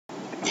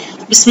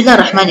بسم الله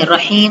الرحمن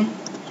الرحيم.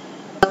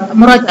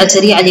 مراجعة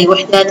سريعة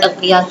لوحدات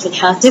القياس في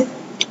الحاسب.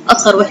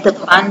 أصغر وحدة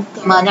طبعا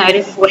كما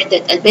نعرف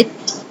وحدة البت،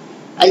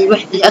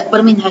 الوحدة اللي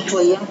أكبر منها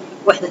شوية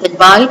وحدة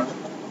البايت،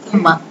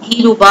 ثم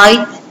كيلو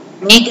بايت،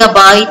 ميجا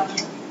بايت،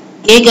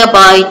 جيجا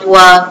بايت،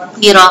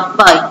 وتيرا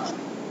بايت.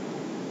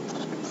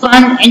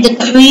 طبعا عند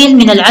التحويل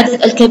من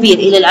العدد الكبير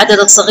إلى العدد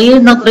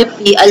الصغير نضرب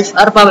في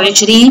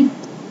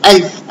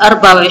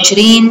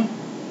 1024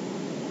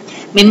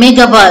 من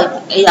ميجا بايت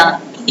إلى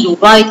كيلو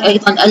بايت،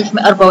 أيضا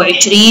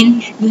 1024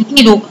 من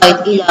كيلو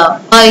بايت إلى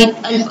بايت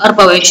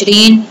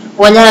 1024،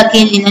 ولكن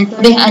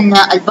لننتبه أن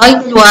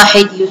البايت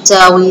الواحد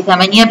يساوي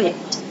 8 بت.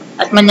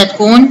 أتمنى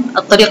تكون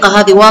الطريقة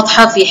هذه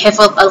واضحة في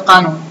حفظ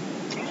القانون.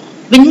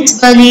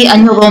 بالنسبة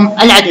للنظم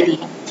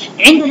العددية،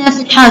 عندنا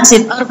في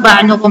الحاسب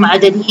 4 نظم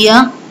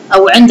عددية،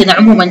 أو عندنا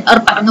عموما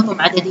 4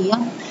 نظم عددية.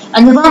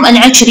 النظام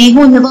العشري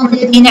هو النظام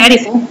الذي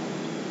نعرفه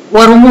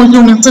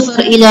ورموزه من 0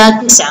 إلى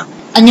 9.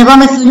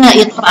 النظام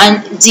الثنائي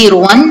طبعا 0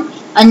 1.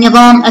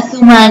 النظام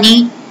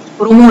الثماني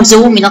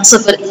رموزه من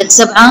 0 إلى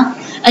 7.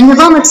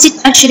 النظام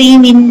الست عشري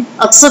من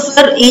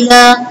 0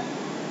 إلى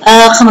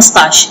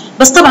 15.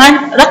 بس طبعا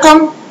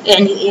رقم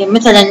يعني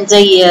مثلا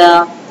زي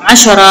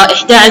 10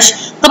 11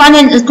 طبعا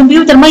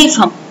الكمبيوتر ما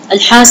يفهم،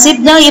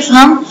 الحاسب لا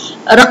يفهم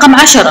رقم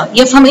 10،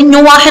 يفهم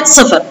انه 1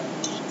 0.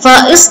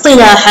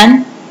 فاصطلاحا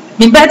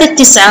من بعد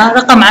التسعة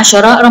رقم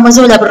 10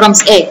 رمزوا لها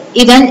بالرمز A.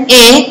 إذا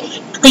A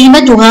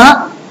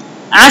قيمتها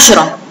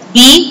 10، B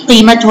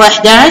قيمتها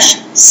 11،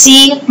 C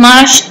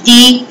 12، D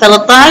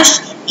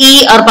 13،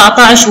 E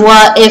 14، و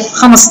F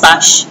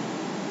 15.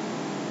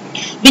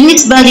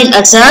 بالنسبة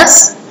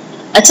للأساس،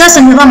 أساس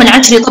النظام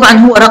العشري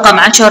طبعا هو رقم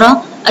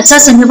 10،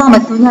 أساس النظام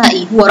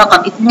الثنائي هو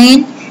رقم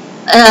 2،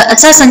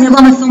 أساس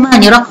النظام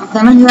الثماني رقم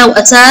 8،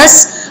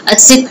 وأساس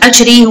الست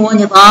عشري هو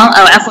نظام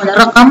أو عفوا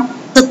الرقم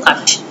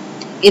 16.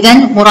 إذا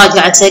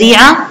مراجعة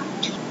سريعة،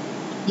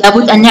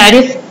 لابد أن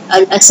نعرف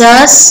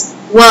الأساس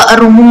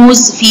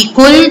والرموز في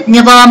كل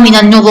نظام من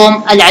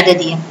النظم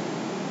العددية.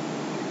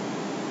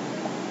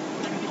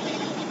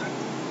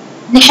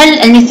 نحل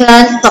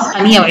المثال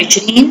صفحة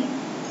 120.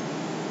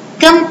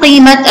 كم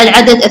قيمة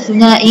العدد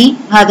الثنائي؟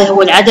 هذا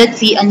هو العدد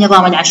في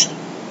النظام العشري.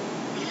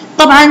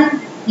 طبعا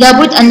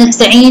لابد أن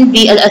نستعين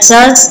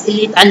بالأساس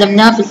اللي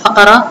تعلمناه في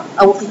الفقرة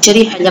أو في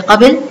الشريحة اللي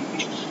قبل.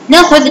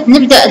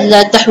 نبدأ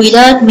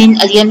التحويلات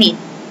من اليمين.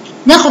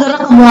 ناخذ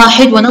الرقم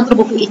 1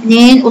 ونضربه في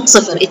 2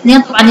 وبصفر.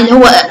 2 طبعا اللي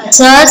هو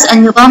أساس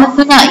النظام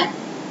الثنائي.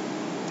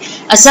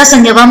 أساس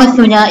النظام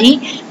الثنائي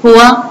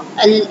هو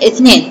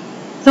الاثنين،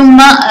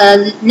 ثم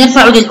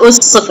نرفع للأس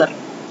 0.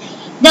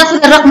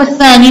 ناخذ الرقم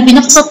الثاني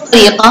بنفس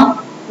الطريقة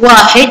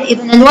 1.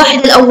 إذا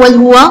الواحد الأول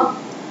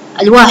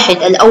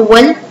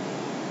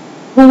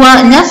هو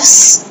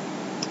نفس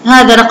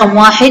هذا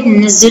رقم 1،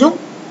 ننزله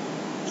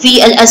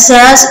في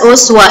الأساس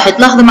أس 1.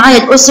 لاحظوا معي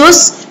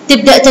الأسس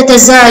تبدأ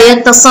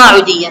تتزايد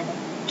تصاعديا.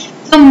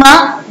 ثم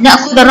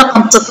نأخذ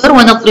الرقم 0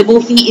 ونضربه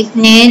في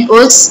 2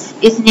 أس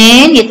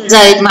 2،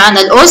 يتزايد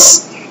معنا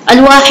الأس.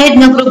 الواحد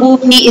نضربه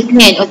في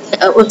 2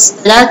 أس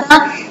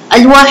 3.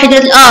 الواحد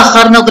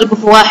الآخر نضربه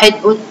في 1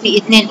 في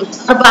 2 أس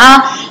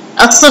 4.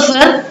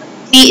 الصفر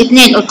في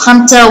 2 أس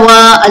 5،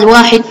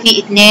 والواحد في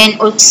 2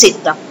 أس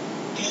 6.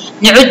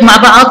 نعد مع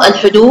بعض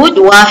الحدود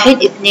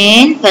 1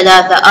 2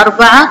 3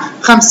 4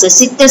 5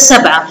 6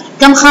 7.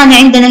 كم خانة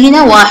عندنا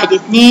هنا؟ 1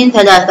 2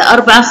 3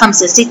 4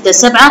 5 6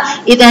 7.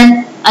 إذا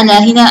أنا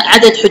هنا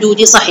عدد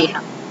حدودي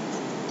صحيحة.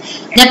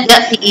 نبدأ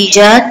في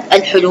إيجاد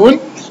الحلول.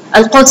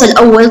 القوس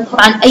الأول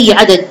طبعا أي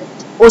عدد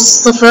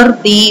أس 0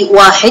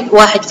 بواحد،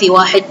 1 في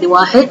 1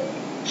 ب1.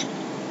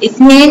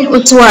 2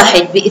 أس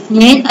 1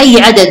 ب2،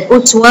 أي عدد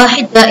أس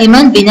 1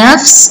 دائما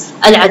بنفس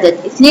العدد.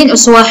 2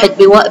 أس 1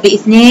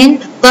 ب2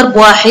 ضرب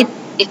 1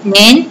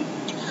 2.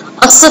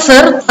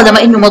 الصفر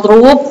طالما إنه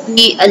مضروب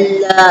في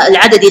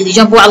العدد اللي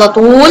جنبه على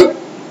طول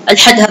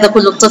الحد هذا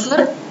كله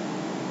صفر.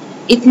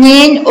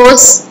 2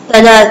 أس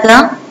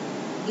 3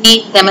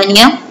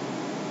 ب8.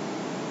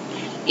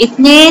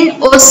 2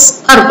 أس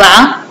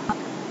 4.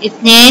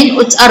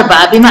 2 أس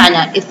 4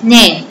 بمعنى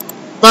 2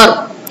 ضرب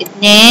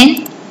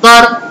 2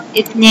 ضرب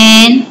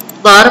 2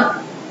 ضرب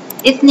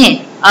 2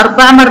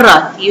 4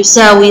 مرات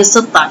يساوي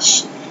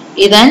 16.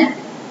 إذا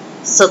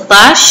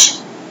 16.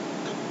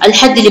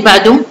 الحد اللي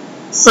بعده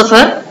 0،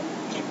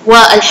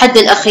 والحد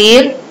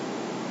الأخير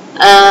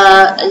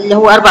اللي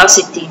هو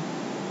 64.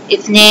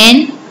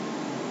 2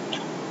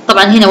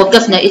 طبعا هنا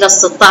وقفنا إلى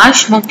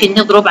 16، ممكن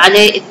نضرب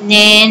عليه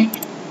 2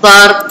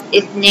 ضرب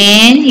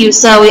 2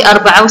 يساوي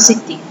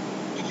 64.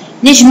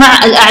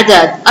 نجمع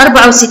الأعداد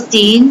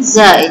 64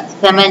 زائد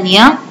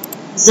 8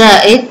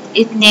 زائد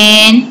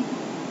 2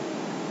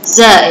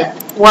 زائد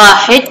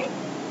 1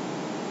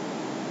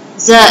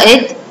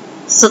 زائد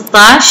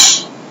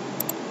 16.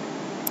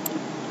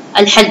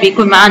 الحل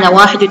بيكون معنا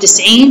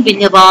 91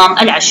 بالنظام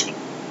العشري.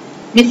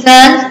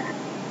 مثال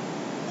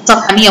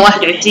صفحة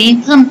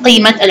 121. كم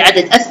قيمة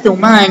العدد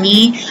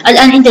الثماني؟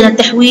 الآن عندنا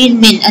التحويل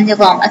من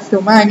النظام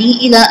الثماني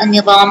إلى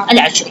النظام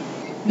العشري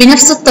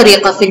بنفس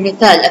الطريقة. في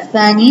المثال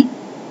الثاني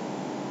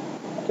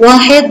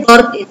 1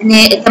 ضرب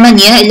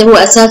 8 اللي هو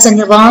أساس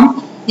النظام،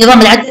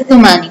 نظام العدد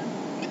الثماني.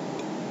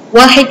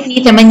 1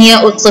 في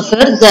 8 أس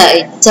 0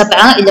 زائد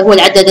 7 اللي هو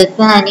العدد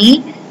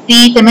الثاني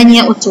في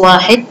 8 أس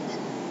 1.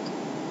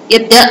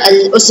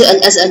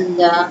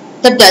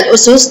 تبدأ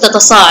الأسس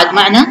تتصاعد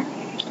معنا.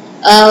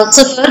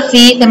 0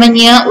 في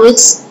 8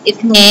 أس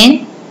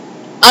 2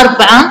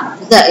 4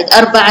 زائد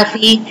 4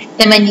 في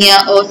 8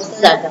 أس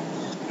 3.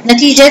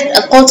 نتيجة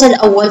القوس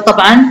الأول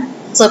طبعا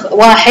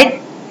 1.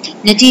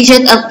 نتيجة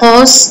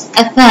القوس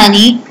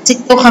الثاني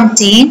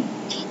 56.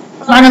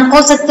 طبعا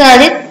القوس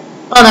الثالث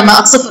طالما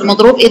الصفر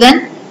مضروب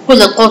إذن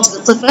كل القوس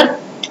بالصفر.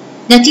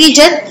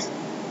 نتيجة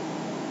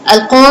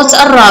القوس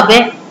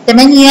الرابع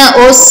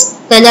 8 أس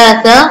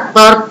 3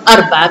 ضرب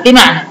 4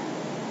 بمعنى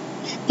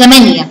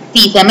 8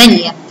 في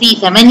 8 في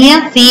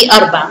 8 في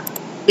 4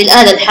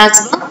 بالآلة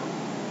الحاسبة.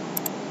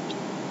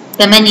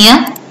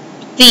 8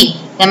 في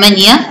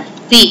 8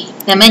 في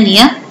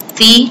 8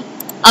 في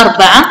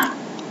 4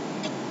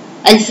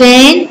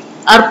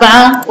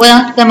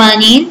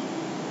 2084.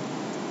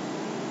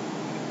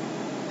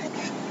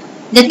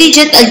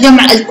 نتيجة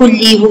الجمع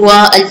الكلي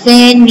هو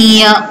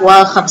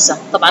 2105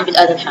 طبعا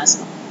بالآلة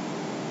الحاسبة.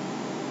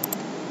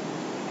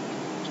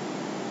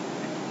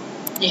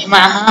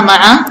 نجمعها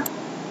مع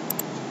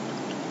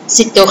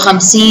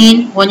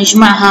 56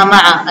 ونجمعها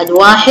مع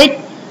الواحد،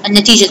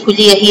 النتيجة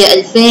الكلية هي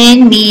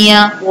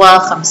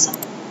 2105.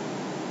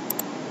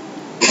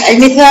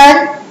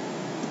 المثال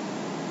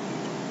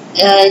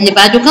اللي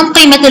بعده كم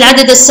قيمة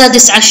العدد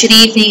السادس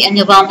عشري في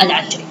النظام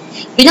العشري؟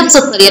 بنفس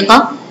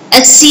الطريقة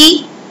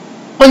السي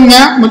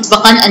قلنا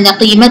مسبقا أن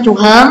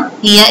قيمتها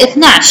هي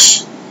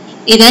 12.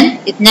 إذن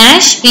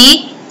 12 في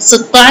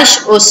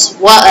 16 أس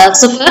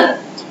 0.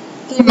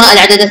 ثم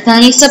العدد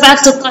الثاني 7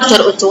 في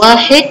 16 أس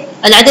 1.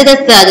 العدد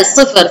الثالث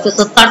 0 في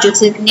 16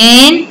 أس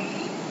 2.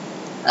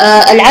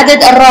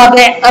 العدد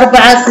الرابع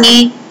 4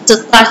 في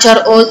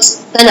 16 أس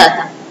 3.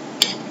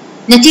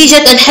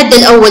 نتيجة الحد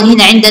الأول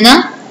هنا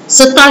عندنا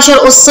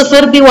 16 أس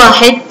 0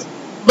 بواحد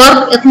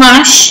ضرب 12،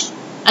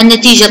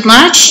 النتيجة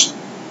 12.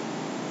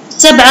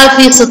 7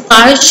 في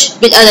 16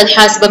 بالآلة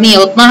الحاسبة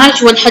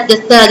 112. والحد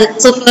الثالث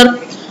 0.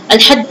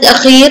 الحد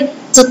الأخير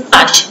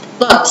 16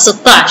 ضرب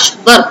 16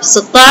 ضرب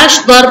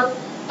 16 ضرب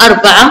 4،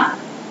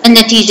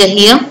 النتيجة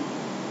هي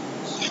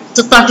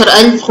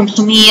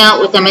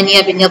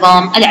 16508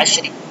 بالنظام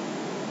العشري.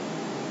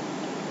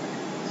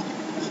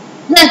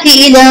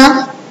 نأتي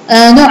إلى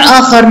نوع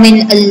آخر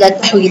من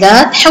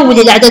التحويلات. حول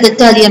الأعداد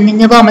التالية من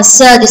النظام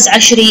السادس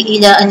عشري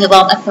إلى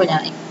النظام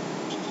الثنائي.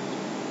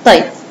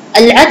 طيب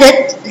العدد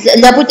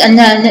لابد أن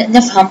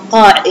نفهم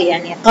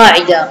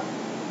قاعدة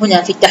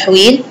هنا في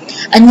التحويل.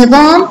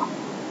 النظام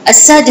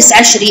السادس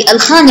عشري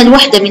الخانة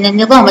الواحدة من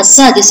النظام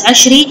السادس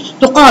عشري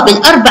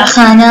تقابل 4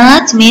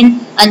 خانات من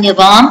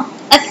النظام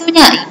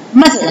الثنائي.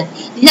 مثلا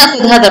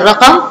لنأخذ هذا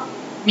الرقم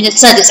من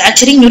السادس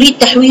عشري نريد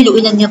تحويله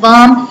إلى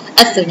النظام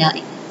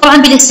الثنائي. طبعا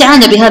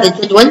بالاستعانة بهذا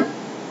الجدول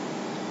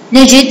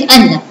نجد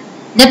أن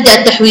نبدأ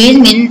التحويل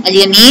من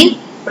اليمين.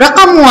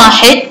 رقم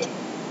 1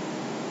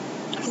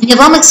 في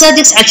النظام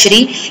السادس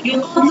عشري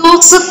يقابله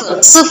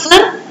 0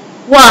 0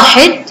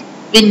 1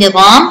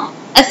 بالنظام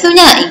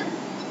الثنائي،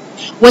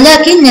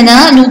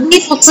 ولكننا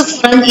نضيف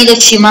صفرا إلى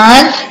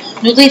الشمال،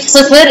 نضيف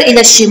 0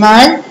 إلى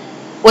الشمال،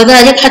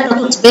 وذلك حتى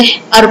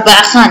تصبح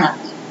 4 خانات.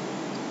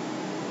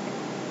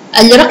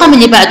 الرقم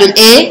اللي بعده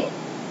الA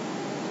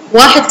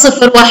 1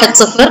 0 1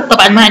 0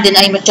 طبعا ما عندنا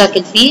أي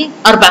مشاكل فيه،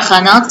 4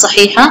 خانات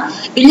صحيحة.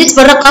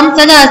 بالنسبة للرقم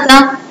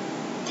 3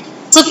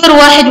 0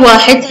 1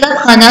 1 3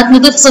 خانات،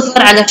 نضيف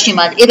 0 على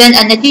الشمال. إذن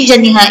النتيجة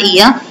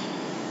النهائية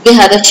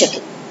بهذا الشكل.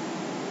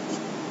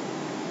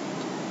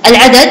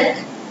 العدد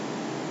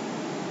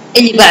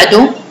اللي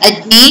بعده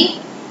الD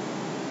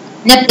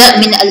نبدأ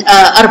من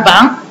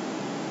 4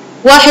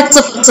 1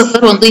 0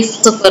 0 ونضيف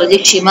 0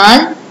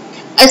 للشمال.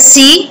 الC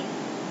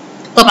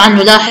طبعا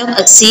نلاحظ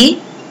الC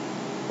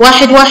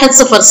 1 1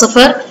 0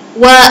 0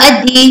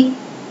 والD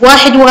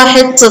 1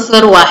 1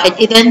 0 1.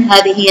 إذن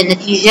هذه هي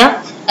النتيجة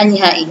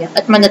النهائية.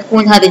 أتمنى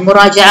تكون هذه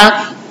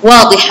المراجعة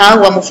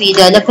واضحة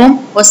ومفيدة لكم،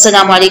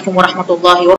 والسلام عليكم ورحمة الله وبركاته.